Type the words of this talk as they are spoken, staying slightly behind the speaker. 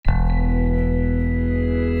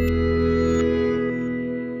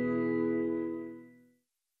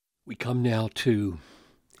come now to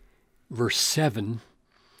verse 7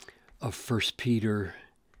 of 1 Peter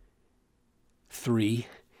 3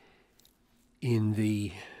 in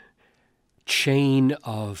the chain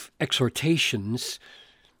of exhortations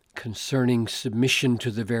concerning submission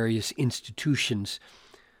to the various institutions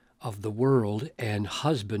of the world, and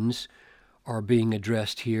husbands are being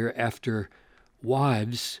addressed here after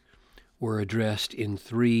wives were addressed in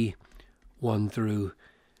 3:1 through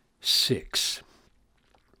 6.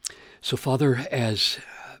 So, Father, as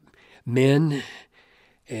men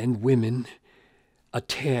and women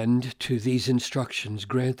attend to these instructions,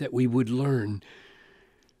 grant that we would learn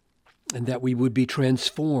and that we would be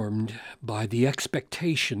transformed by the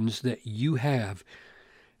expectations that you have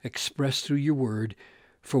expressed through your word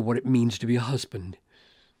for what it means to be a husband.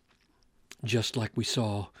 Just like we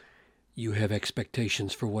saw, you have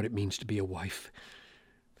expectations for what it means to be a wife.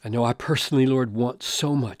 I know I personally, Lord, want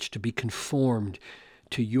so much to be conformed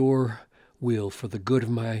to your will for the good of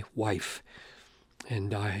my wife.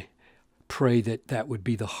 And I pray that that would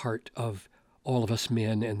be the heart of all of us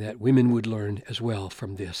men, and that women would learn as well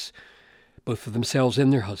from this, both for themselves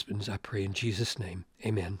and their husbands. I pray in Jesus' name.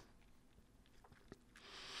 Amen.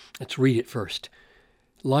 Let's read it first.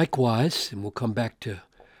 Likewise, and we'll come back to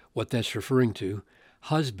what that's referring to,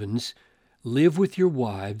 husbands, live with your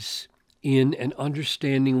wives in an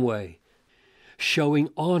understanding way, showing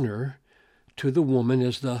honor to the woman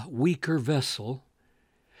as the weaker vessel,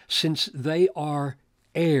 since they are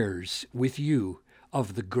heirs with you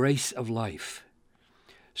of the grace of life,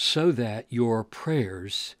 so that your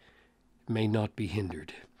prayers may not be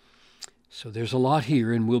hindered. So there's a lot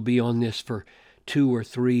here, and we'll be on this for 2 or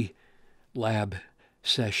 3 lab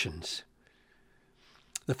sessions.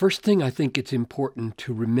 The first thing I think it's important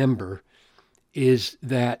to remember is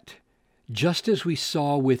that just as we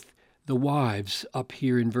saw with the wives up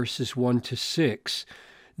here in verses 1 to 6,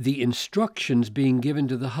 the instructions being given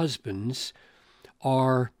to the husbands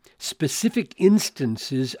are specific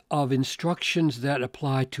instances of instructions that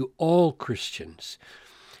apply to all Christians.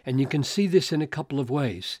 And you can see this in a couple of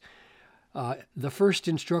ways. The first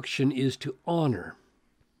instruction is to honor.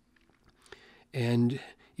 And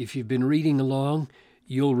if you've been reading along,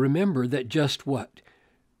 you'll remember that just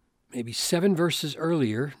maybe a few verses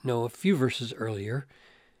earlier,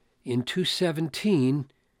 in 2:17,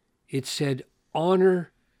 it said,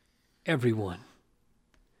 honor everyone,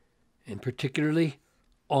 and particularly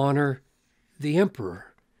honor the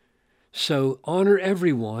emperor. So honor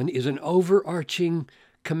everyone is an overarching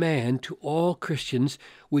command to all Christians,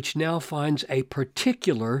 which now finds a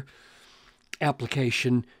particular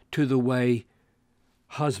application to the way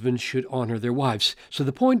husbands should honor their wives. So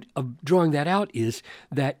the point of drawing that out is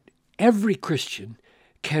that every Christian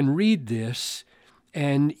can read this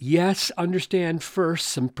and, yes, understand first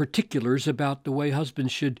some particulars about the way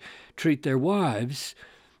husbands should treat their wives,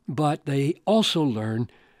 but they also learn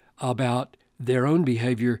about their own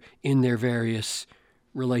behavior in their various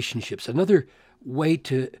relationships. Another way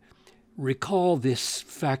to recall this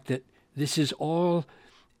fact that this is all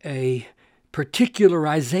a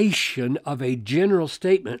particularization of a general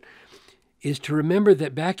statement is to remember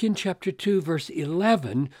that back in chapter 2, verse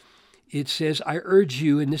 11, it says, I urge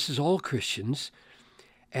you, and this is all Christians,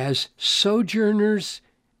 as sojourners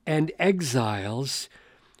and exiles,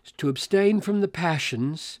 to abstain from the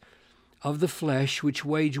passions of the flesh which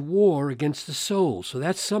wage war against the soul. So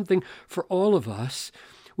that's something for all of us,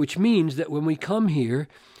 which means that when we come here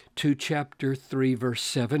to chapter 3, verse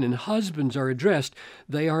 7, and husbands are addressed,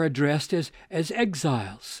 they are addressed as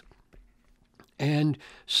exiles and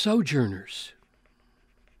sojourners,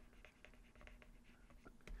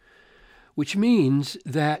 which means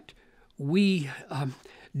that we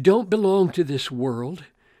don't belong to this world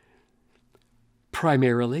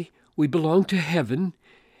primarily. We belong to heaven,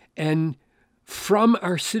 and from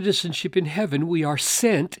our citizenship in heaven, we are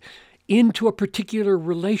sent into a particular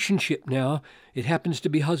relationship now. It happens to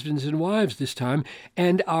be husbands and wives this time,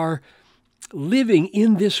 and our living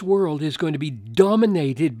in this world is going to be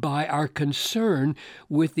dominated by our concern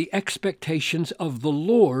with the expectations of the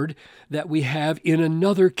Lord that we have in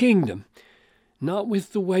another kingdom. Not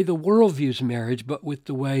with the way the world views marriage, but with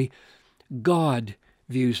the way God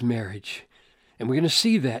views marriage. And we're going to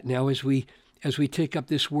see that now as we take up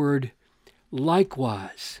this word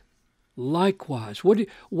likewise. Likewise.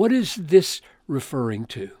 What is this referring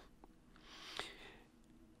to?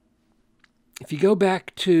 If you go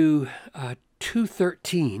back to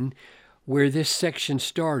 2:13, where this section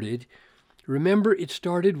started, remember it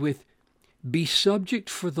started with, be subject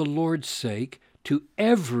for the Lord's sake to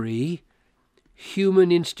every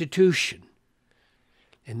human institution.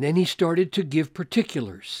 And then he started to give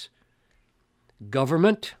particulars.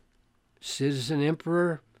 Government, citizen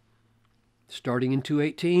emperor, starting in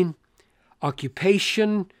 218.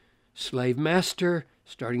 Occupation, slave master,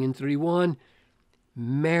 starting in 3:1.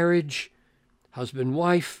 Marriage, husband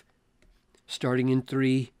wife, starting in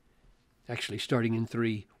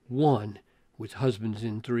 3:1, with husbands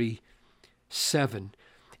in 3:7.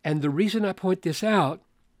 And the reason I point this out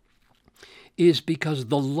is because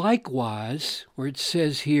the likewise, where it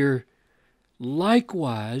says here,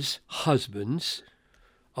 likewise husbands,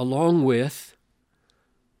 along with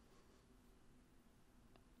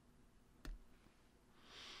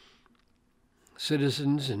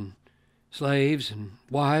citizens and slaves and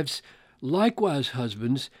wives, likewise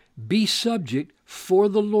husbands, be subject for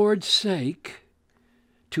the Lord's sake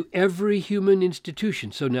to every human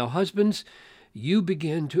institution. So now, husbands, you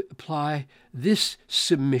begin to apply this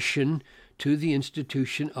submission to the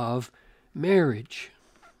institution of marriage.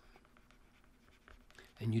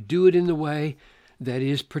 And you do it in the way that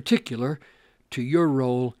is particular to your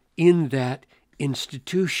role in that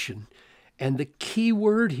institution. And the key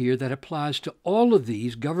word here that applies to all of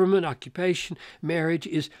these, government, occupation, marriage,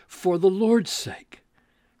 is for the Lord's sake.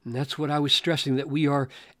 And that's what I was stressing, that we are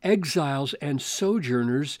exiles and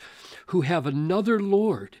sojourners who have another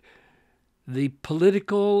Lord. The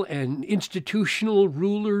political and institutional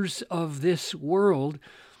rulers of this world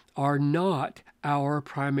are not our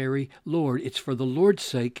primary Lord. It's for the Lord's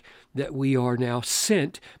sake that we are now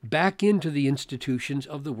sent back into the institutions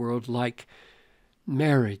of the world, like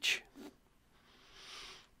marriage.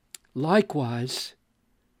 Likewise,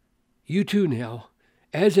 you too now,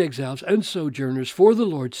 as exiles and sojourners for the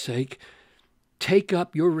Lord's sake, take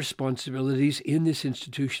up your responsibilities in this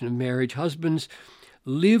institution of marriage. Husbands,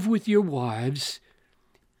 live with your wives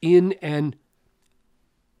in an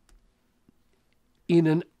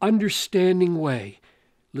understanding way,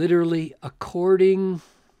 literally according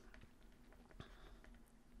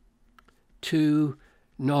to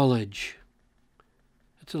knowledge.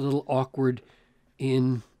 That's a little awkward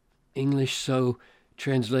in English, so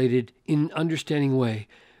translated in understanding way.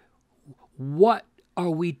 What are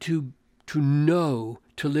we to know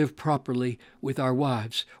to live properly with our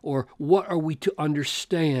wives? Or what are we to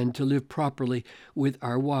understand to live properly with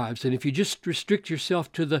our wives? And if you just restrict yourself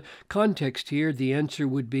to the context here, the answer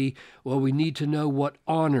would be, well, we need to know what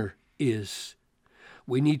honor is.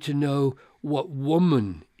 We need to know what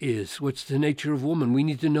woman is. What's the nature of woman? We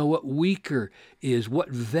need to know what weaker is, what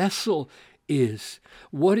vessel is,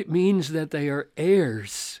 what it means that they are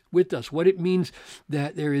heirs with us, what it means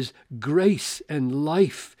that there is grace and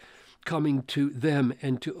life coming to them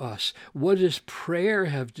and to us. What does prayer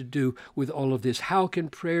have to do with all of this? How can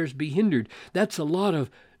prayers be hindered? That's a lot of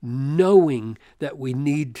knowing that we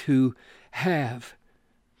need to have.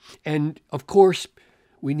 And of course,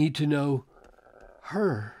 we need to know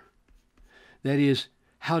her. That is,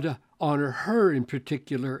 how to honor her in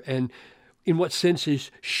particular, and in what sense is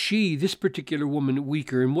she, this particular woman,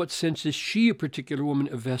 weaker? In what sense is she, a particular woman,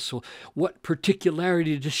 a vessel? What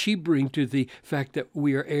particularity does she bring to the fact that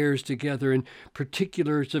we are heirs together, and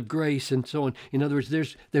particulars of grace and so on? In other words,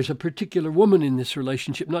 there's a particular woman in this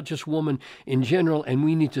relationship, not just woman in general, and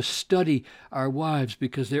we need to study our wives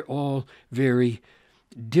because they're all very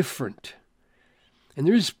different. And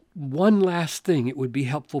there's one last thing it would be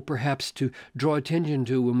helpful perhaps to draw attention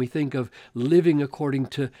to when we think of living according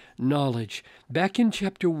to knowledge. Back in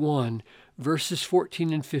chapter 1, verses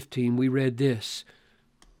 14 and 15, we read this: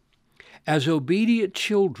 "As obedient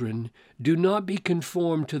children, do not be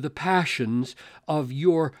conformed to the passions of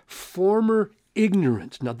your former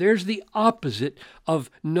ignorance." Now there's the opposite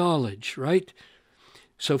of knowledge, right?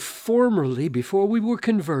 So formerly, before we were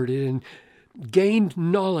converted and gained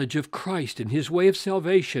knowledge of Christ and his way of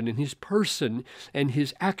salvation and his person and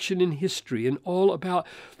his action in history and all about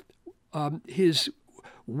his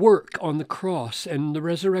work on the cross and the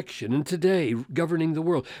resurrection and today governing the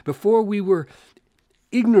world. Before we were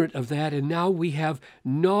ignorant of that, and now we have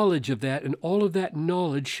knowledge of that, and all of that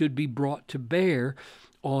knowledge should be brought to bear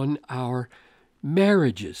on our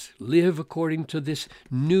marriages. Live according to this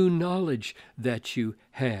new knowledge that you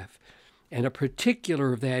have. And a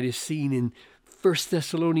particular of that is seen in 1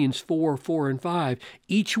 Thessalonians 4 and 5.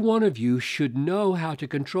 Each one of you should know how to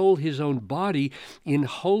control his own body in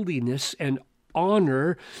holiness and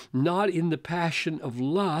honor, not in the passion of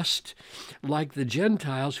lust, like the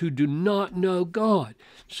Gentiles who do not know God.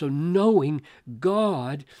 So knowing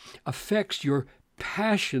God affects your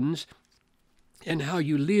passions and how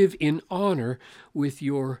you live in honor with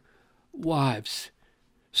your wives.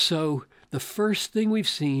 So the first thing we've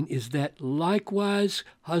seen is that likewise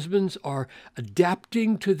husbands are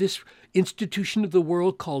adapting to this institution of the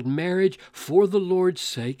world called marriage for the Lord's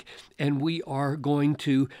sake, and we are going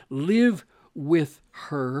to live with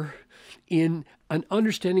her in an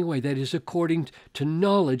understanding way that is according to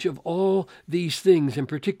knowledge of all these things, and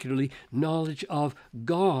particularly knowledge of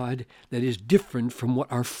God that is different from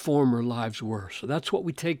what our former lives were. So that's what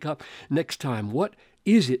we take up next time. What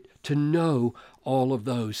is it to know all of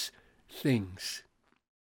those things?